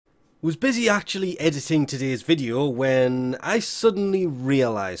Was busy actually editing today's video when I suddenly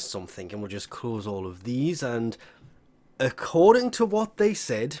realised something, and we'll just close all of these. And according to what they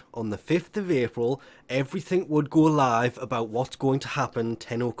said on the 5th of April, everything would go live about what's going to happen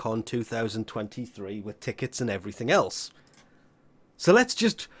Tennocon 2023 with tickets and everything else. So let's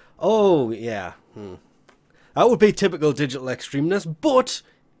just... oh yeah, that would be typical digital extremeness, but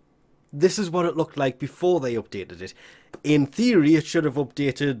this is what it looked like before they updated it. In theory, it should have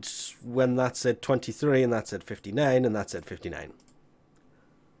updated when that said 23 and that said 59 and that said 59.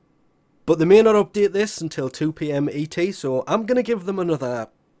 But they may not update this until 2 PM ET, so I'm going to give them another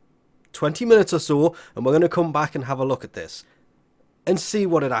 20 minutes or so, and we're going to come back and have a look at this and see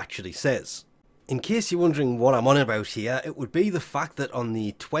what it actually says. In case you're wondering what I'm on about here, it would be the fact that on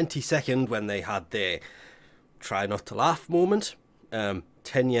the 22nd, when they had their try not to laugh moment,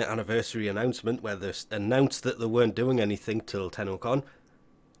 10-year anniversary announcement, where they announced that they weren't doing anything till Tennocon,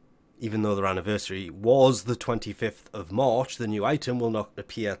 even though their anniversary was the 25th of March, the new item will not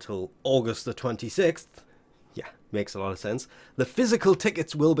appear till August the 26th. Yeah, makes a lot of sense. The physical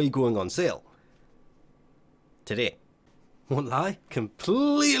tickets will be going on sale today. Won't lie,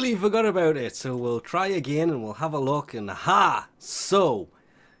 completely forgot about it, so we'll try again and we'll have a look, and aha! So,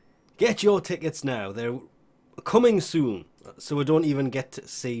 get your tickets now, they're coming soon, so we don't even get to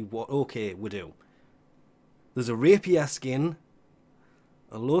see what okay we do. There's a rapier skin,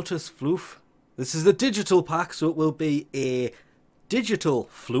 a lotus floof. This is the digital pack, so it will be a digital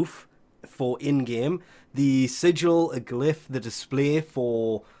floof for in-game. The sigil, a glyph, the display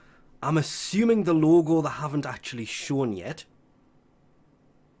for... I'm assuming the logo they haven't actually shown yet.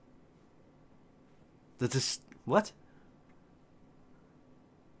 What?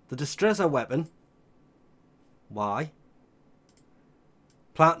 The Distressor weapon. Why?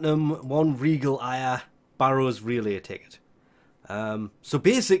 Platinum, 1 Regal Ire, Barrow's Relay ticket. So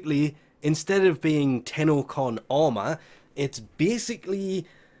basically, instead of being Tennocon armor, it's basically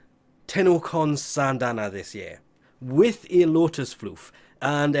Tennocon's Sandana this year, with a Lotus Floof.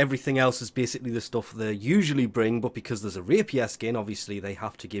 And everything else is basically the stuff they usually bring, but because there's a rapier skin, obviously they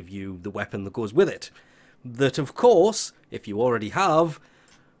have to give you the weapon that goes with it. That, of course, if you already have,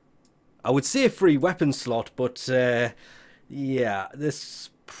 I would say a free weapon slot, but yeah,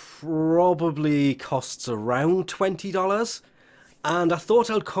 this probably costs around $20. And I thought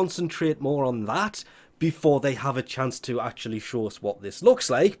I'd concentrate more on that before they have a chance to actually show us what this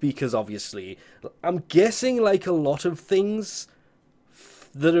looks like, because obviously, I'm guessing like a lot of things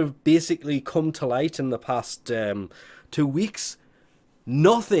that have basically come to light in the past 2 weeks,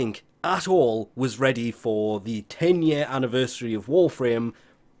 nothing at all was ready for the 10-year anniversary of Warframe,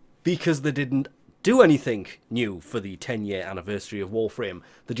 because they didn't do anything new for the 10-year anniversary of Warframe.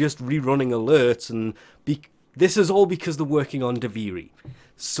 They're just rerunning alerts, and this is all because they're working on Deviri.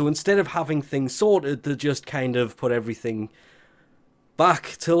 So instead of having things sorted, they just kind of put everything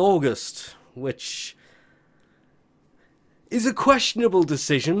back till August, which is a questionable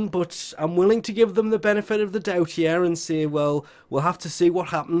decision, but I'm willing to give them the benefit of the doubt here and say, well, we'll have to see what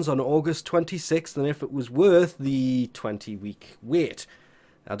happens on August 26th and if it was worth the 20-week wait.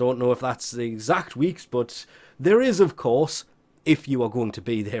 I don't know if that's the exact weeks, but there is, of course, if you are going to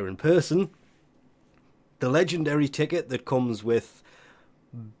be there in person, the legendary ticket that comes with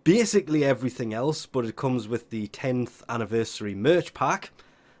basically everything else, but it comes with the 10th anniversary merch pack,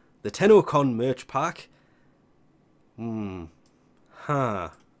 the Tennocon merch pack.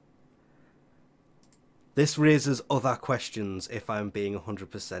 This raises other questions, if I'm being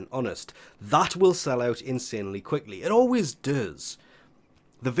 100% honest. That will sell out insanely quickly. It always does.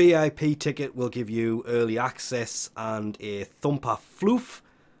 The VIP ticket will give you early access and a Thumper Floof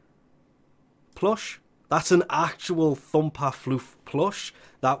plush. That's an actual Thumper Floof plush.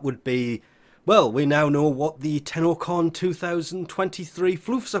 That would be... well, we now know what the Tennocon 2023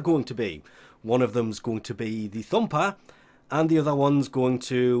 floofs are going to be. One of them's going to be the Thumper, and the other one's going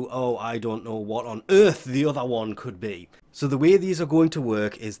to... oh, I don't know what on earth the other one could be. So the way these are going to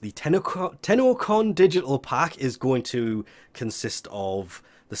work is the Tennocon digital pack is going to consist of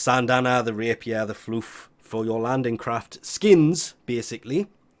the Sandana, the Rapier, the Floof for your landing craft skins, basically.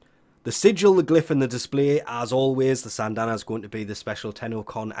 The sigil, the glyph, and the display, as always. The Sandana is going to be the special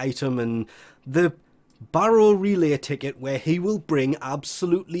Tennocon item, and the Barrow Relay ticket, where he will bring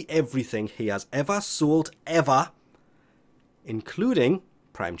absolutely everything he has ever sold, ever, including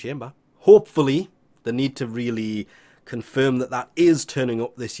Prime Chamber. Hopefully, they need to really confirm that that is turning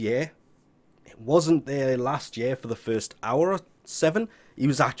up this year. It wasn't there last year for the first hour or 7. He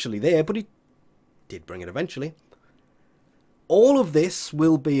was actually there, but he did bring it eventually. All of this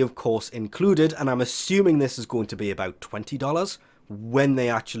will be, of course, included, and I'm assuming this is going to be about $20, when they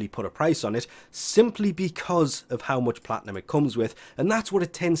actually put a price on it, simply because of how much platinum it comes with, and that's what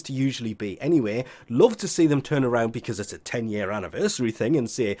it tends to usually be anyway. Love to see them turn around because it's a 10-year anniversary thing and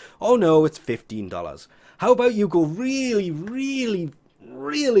say, oh no, it's $15. How about you go really, really,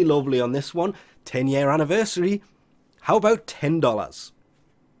 really lovely on this one, 10-year anniversary, how about $10?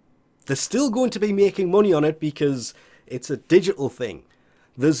 They're still going to be making money on it because it's a digital thing.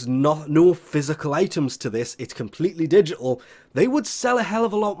 There's no physical items to this, it's completely digital. They would sell a hell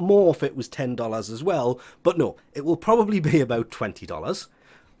of a lot more if it was $10 as well, but no, it will probably be about $20.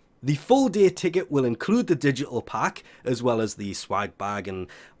 The full day ticket will include the digital pack, as well as the swag bag and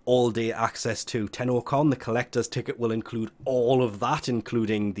all day access to Tennocon. The collector's ticket will include all of that,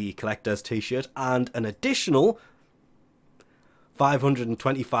 including the collector's t-shirt, and an additional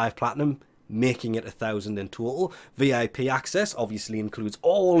 525 platinum, making it 1,000 in total. VIP access obviously includes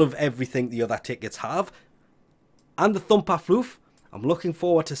all of everything the other tickets have. And the Thumper Floof, I'm looking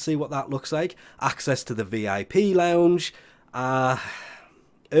forward to see what that looks like. Access to the VIP lounge,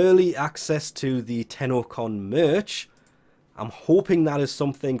 early access to the Tennocon merch. I'm hoping that is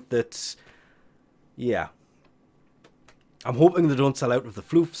something that, yeah, I'm hoping they don't sell out of the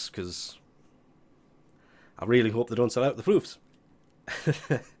floofs, because I really hope they don't sell out the floofs.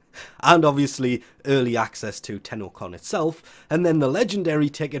 And obviously early access to Tennocon itself, and then the legendary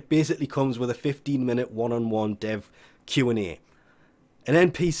ticket basically comes with a 15-minute one-on-one dev Q&A,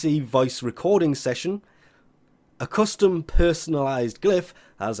 an NPC voice recording session, a custom personalized glyph,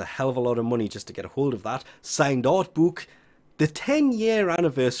 that's a hell of a lot of money just to get a hold of that, signed art book, the 10-year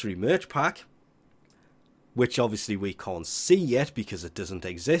anniversary merch pack, which obviously we can't see yet because it doesn't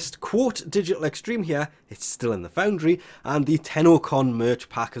exist. Quote Digital Extreme here, it's still in the foundry, and the Tennocon merch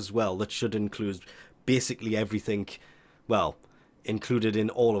pack as well, that should include basically everything, well, included in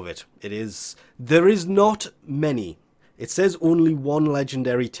all of it. There is not many. It says only one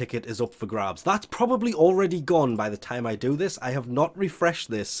legendary ticket is up for grabs. That's probably already gone by the time I do this. I have not refreshed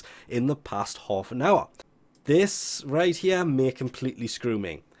this in the past half an hour. This right here may completely screw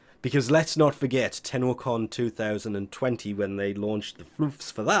me. Because let's not forget, Tennocon 2020, when they launched the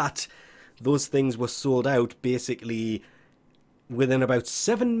floofs for that, those things were sold out basically within about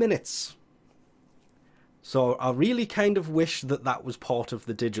 7 minutes. So I really kind of wish that that was part of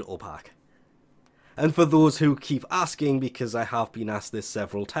the digital pack. And for those who keep asking, because I have been asked this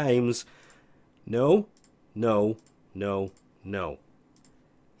several times, no, no, no, no.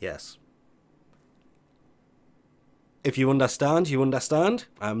 Yes. If you understand, you understand.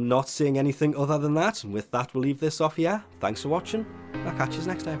 I'm not saying anything other than that. And with that, we'll leave this off here. Thanks for watching. I'll catch you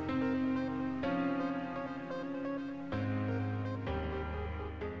next time.